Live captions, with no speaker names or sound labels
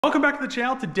Welcome back to the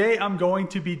channel. Today I'm going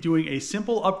to be doing a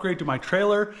simple upgrade to my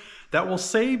trailer that will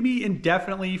save me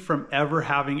indefinitely from ever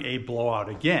having a blowout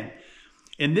again.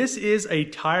 And this is a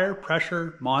tire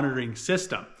pressure monitoring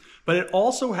system, but it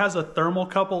also has a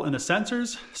thermocouple in the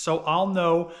sensors, so I'll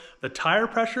know the tire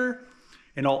pressure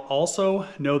and I'll also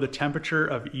know the temperature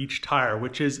of each tire,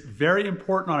 which is very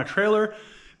important on a trailer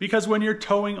because when you're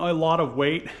towing a lot of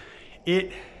weight,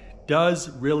 it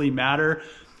does really matter,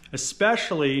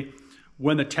 especially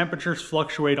when the temperatures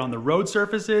fluctuate on the road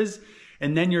surfaces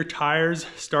and then your tires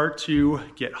start to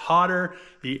get hotter,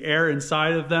 the air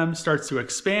inside of them starts to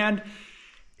expand,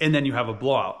 and then you have a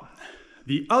blowout.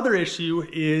 The other issue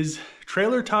is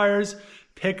trailer tires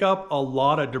pick up a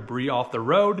lot of debris off the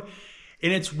road,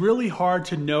 and it's really hard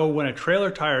to know when a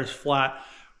trailer tire is flat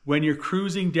when you're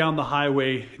cruising down the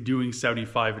highway doing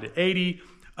 75 to 80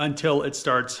 until it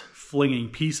starts flinging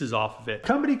pieces off of it. A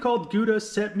company called Guta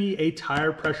sent me a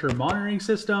tire pressure monitoring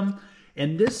system,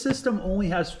 and this system only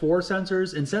has 4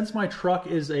 sensors, and since my truck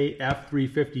is a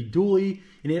F350 dually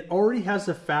and it already has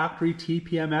the factory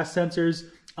TPMS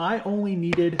sensors, I only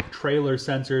needed trailer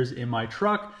sensors in my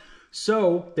truck,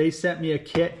 so they sent me a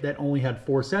kit that only had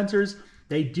 4 sensors.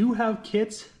 They do have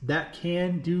kits that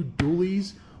can do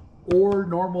dualies or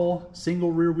normal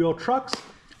single rear wheel trucks,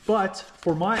 but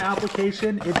for my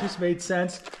application it just made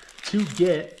sense to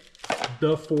get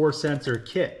the 4 sensor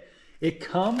kit. It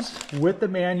comes with the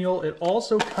manual. It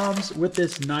also comes with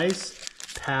this nice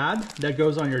pad that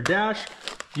goes on your dash.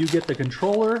 You get the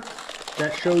controller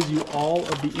that shows you all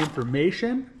of the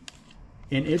information,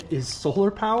 and it is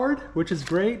solar powered, which is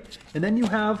great. And then you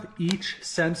have each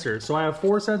sensor. So I have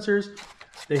 4 sensors.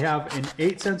 They have an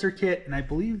 8 sensor kit, and I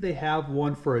believe they have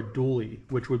one for a dually,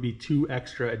 which would be 2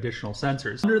 extra additional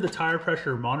sensors. Under the tire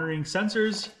pressure monitoring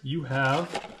sensors, you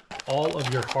have all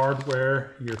of your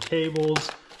hardware, your cables,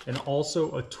 and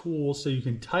also a tool so you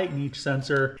can tighten each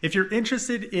sensor. If you're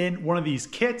interested in one of these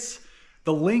kits,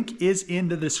 the link is in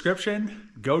the description.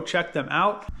 Go check them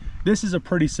out. This is a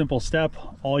pretty simple step.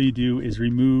 All you do is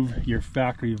remove your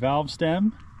factory valve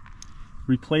stem,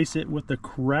 replace it with the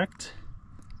correct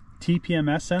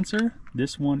TPMS sensor.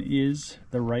 This one is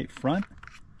the right front.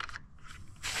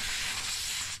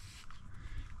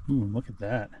 Ooh, look at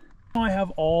that. Now I have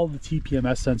all the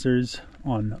TPMS sensors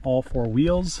on all 4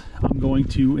 wheels. I'm going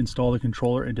to install the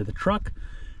controller into the truck,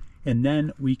 and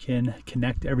then we can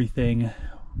connect everything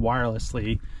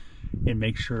wirelessly and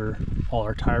make sure all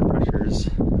our tire pressures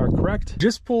are correct.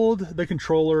 Just pulled the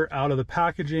controller out of the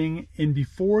packaging, and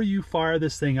before you fire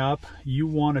this thing up, you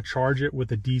want to charge it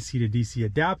with a DC to DC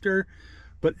adapter.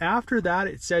 But after that,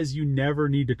 it says you never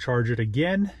need to charge it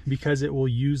again because it will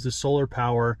use the solar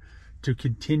power to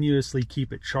continuously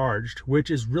keep it charged,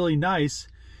 which is really nice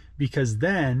because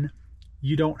then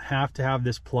you don't have to have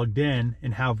this plugged in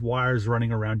and have wires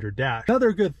running around your dash.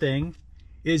 Another good thing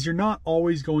is you're not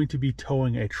always going to be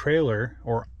towing a trailer,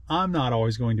 or I'm not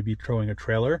always going to be towing a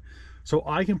trailer, so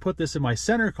I can put this in my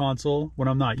center console when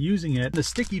I'm not using it. The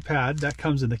sticky pad that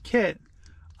comes in the kit,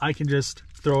 I can just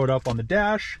throw it up on the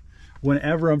dash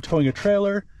whenever I'm towing a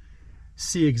trailer,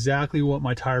 see exactly what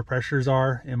my tire pressures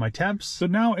are and my temps. So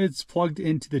now it's plugged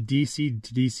into the DC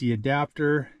to DC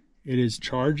adapter. It is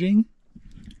charging,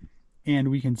 and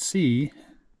we can see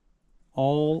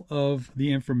all of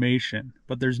the information,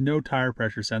 but there's no tire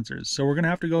pressure sensors. So we're gonna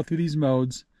have to go through these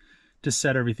modes to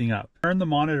set everything up. Turn the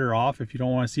monitor off if you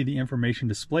don't want to see the information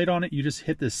displayed on it. You just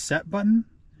hit the set button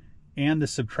and the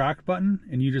subtract button,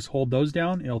 and you just hold those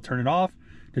down. It'll turn it off.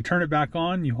 To turn it back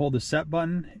on, you hold the set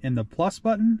button and the plus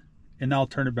button, and I'll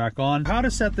turn it back on. How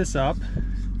to set this up: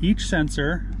 each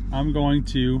sensor, I'm going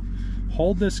to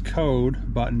hold this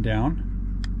code button down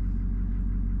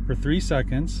for 3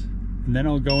 seconds, and then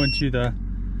I'll go into the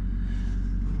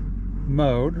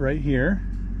mode right here,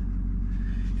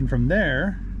 and from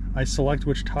there I select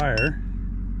which tire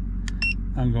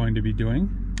I'm going to be doing,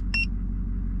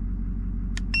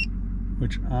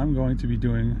 which I'm going to be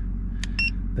doing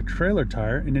the trailer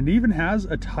tire, and it even has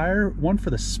a tire one for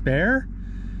the spare.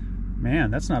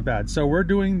 Man, that's not bad. So we're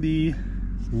doing the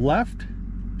left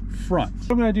front.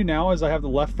 What I'm gonna do now is I have the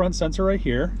left front sensor right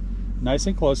here, nice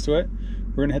and close to it.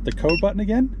 We're gonna hit the code button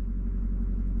again.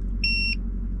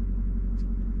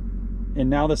 And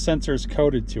now the sensor is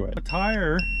coded to it. The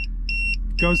tire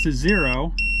goes to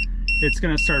 0, it's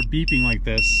gonna start beeping like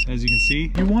this, as you can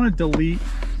see. You wanna delete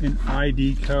an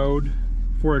ID code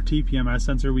for a TPMS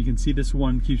sensor. We can see this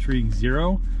one keeps reading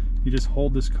 0. You just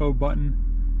hold this code button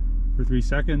for 3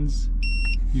 seconds,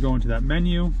 you go into that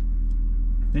menu,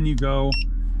 then you go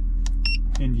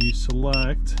and you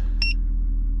select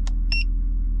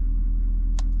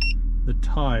the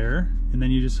tire, and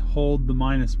then you just hold the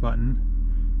minus button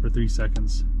 3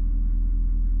 seconds.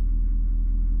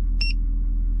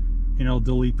 And it'll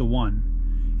delete the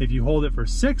one. If you hold it for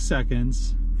 6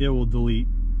 seconds, it will delete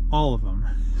all of them.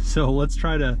 So let's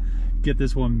try to get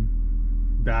this one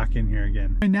back in here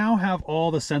again. I now have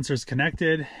all the sensors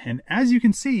connected, and as you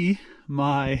can see,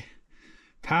 my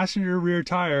passenger rear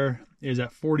tire is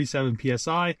at 47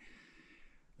 psi.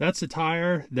 That's the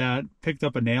tire that picked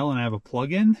up a nail and I have a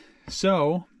plug in.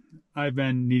 So I've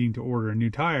been needing to order a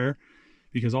new tire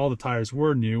because all the tires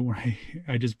were new.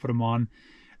 I just put them on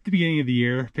at the beginning of the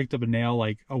year, picked up a nail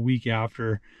like a week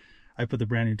after I put the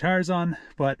brand new tires on.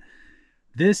 But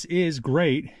this is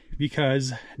great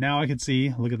because now I can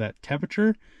see, look at that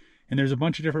temperature, and there's a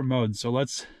bunch of different modes. So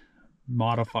let's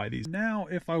modify these. Now,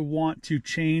 if I want to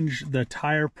change the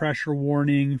tire pressure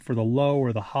warning for the low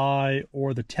or the high,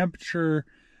 or the temperature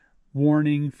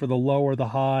warning for the low or the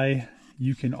high,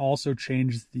 you can also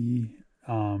change the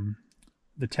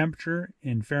temperature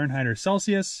in Fahrenheit or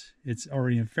Celsius. It's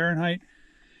already in Fahrenheit.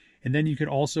 And then you could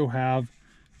also have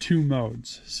 2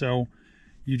 modes. So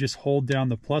you just hold down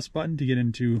the plus button to get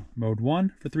into mode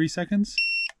 1 for 3 seconds.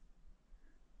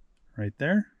 Right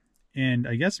there. And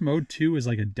I guess mode 2 is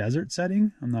like a desert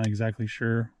setting. I'm not exactly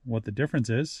sure what the difference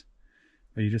is.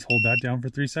 But you just hold that down for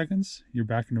 3 seconds. You're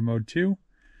back into mode 2.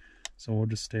 So we'll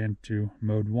just stay into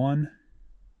mode 1.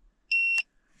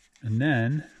 And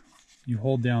then you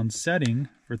hold down setting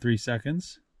for 3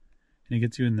 seconds. And it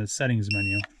gets you in the settings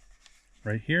menu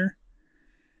right here.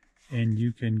 And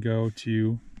you can go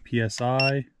to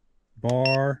PSI,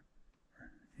 bar,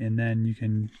 and then you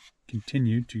can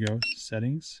continue to go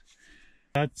settings.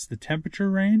 That's the temperature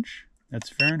range. That's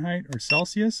Fahrenheit or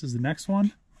Celsius is the next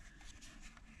one.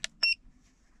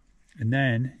 And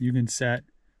then you can set,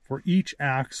 for each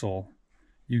axle,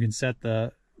 you can set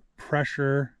the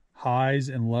pressure highs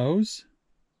and lows.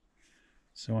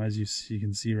 So as you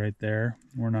can see right there,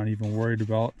 we're not even worried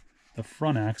about the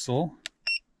front axle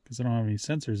because I don't have any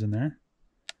sensors in there.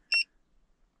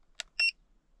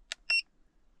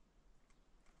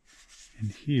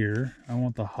 And here, I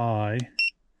want the high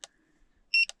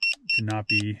to not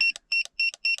be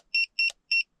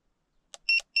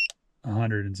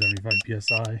 175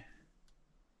 psi.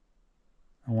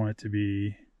 I want it to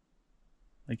be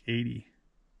like 80.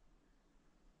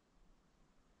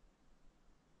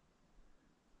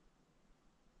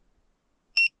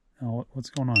 Oh, what's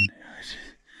going on?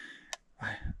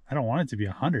 I don't want it to be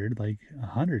 100. Like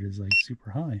 100 is like super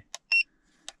high.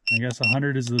 I guess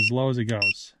 100 is as low as it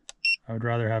goes. I would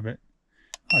rather have it.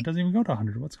 Oh, it doesn't even go to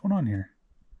 100. What's going on here?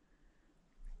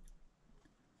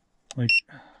 Like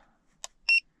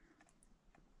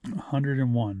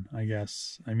 101, I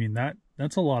guess. I mean,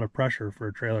 that's a lot of pressure for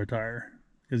a trailer tire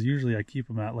because usually I keep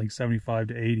them at like 75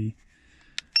 to 80.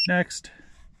 Next,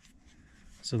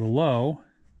 so the low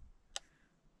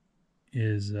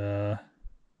is I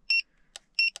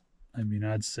mean,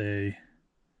 I'd say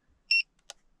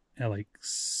at like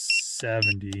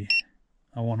 70.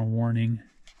 I want a warning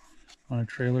on a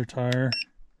trailer tire.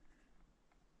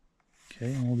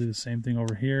 Okay, and we'll do the same thing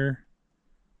over here.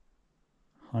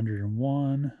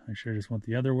 101. I should have just went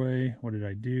the other way. What did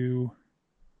I do?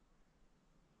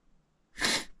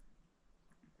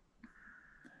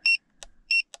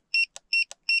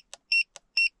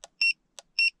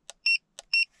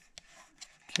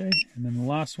 Okay, and then the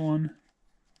last one.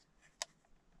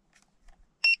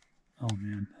 Oh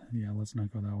man, yeah, let's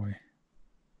not go that way.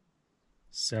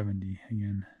 70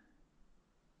 again.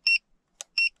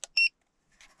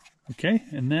 Okay,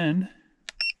 and then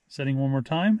setting one more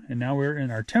time, and now we're in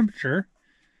our temperature.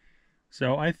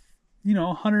 So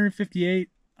 158,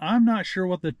 I'm not sure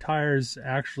what the tires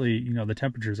actually, the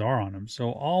temperatures are on them.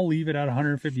 So I'll leave it at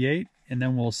 158, and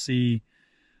then we'll see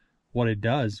what it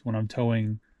does when I'm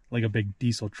towing like a big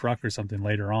diesel truck or something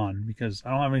later on, because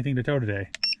I don't have anything to tow today.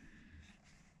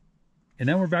 And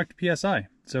then we're back to PSI.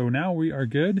 So now we are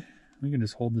good. We can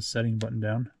just hold the setting button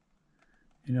down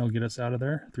and it'll get us out of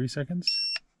there. 3 seconds.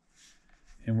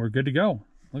 And we're good to go.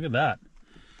 Look at that.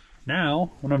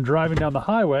 Now, when I'm driving down the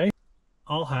highway,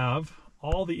 I'll have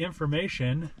all the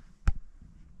information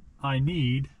I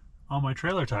need on my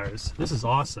trailer tires. This is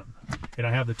awesome. And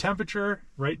I have the temperature,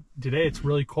 right? Today it's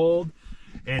really cold.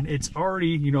 And it's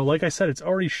already, like I said, it's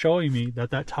already showing me that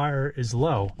that tire is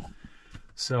low.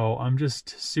 So I'm just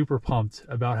super pumped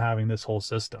about having this whole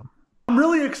system. I'm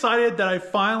really excited that I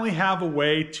finally have a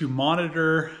way to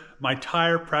monitor my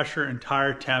tire pressure and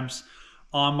tire temps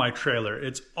on my trailer.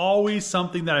 It's always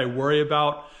something that I worry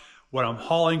about when I'm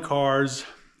hauling cars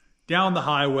down the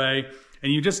highway,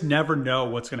 and you just never know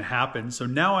what's going to happen. So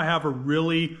now I have a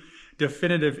really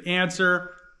definitive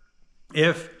answer.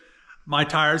 If my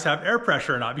tires have air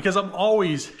pressure or not, because I'm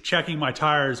always checking my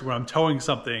tires when I'm towing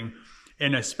something,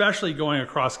 and especially going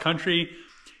across country,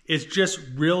 it's just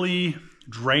really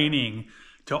draining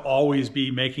to always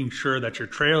be making sure that your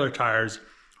trailer tires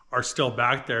are still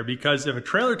back there, because if a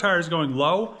trailer tire is going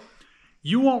low,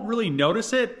 you won't really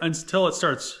notice it until it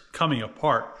starts coming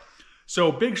apart.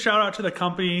 So big shout out to the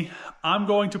company. I'm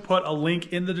going to put a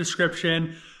link in the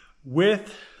description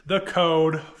with the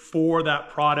code for that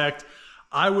product.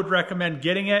 I would recommend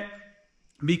getting it,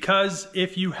 because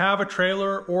if you have a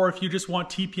trailer or if you just want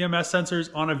TPMS sensors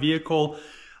on a vehicle,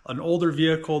 an older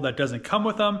vehicle that doesn't come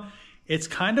with them, it's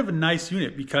kind of a nice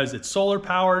unit because it's solar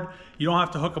powered. You don't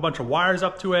have to hook a bunch of wires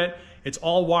up to it. It's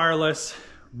all wireless,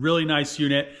 really nice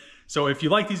unit. So if you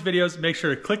like these videos, make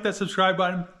sure to click that subscribe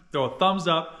button, throw a thumbs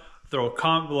up, throw a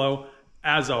comment below.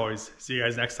 As always, see you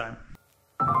guys next time.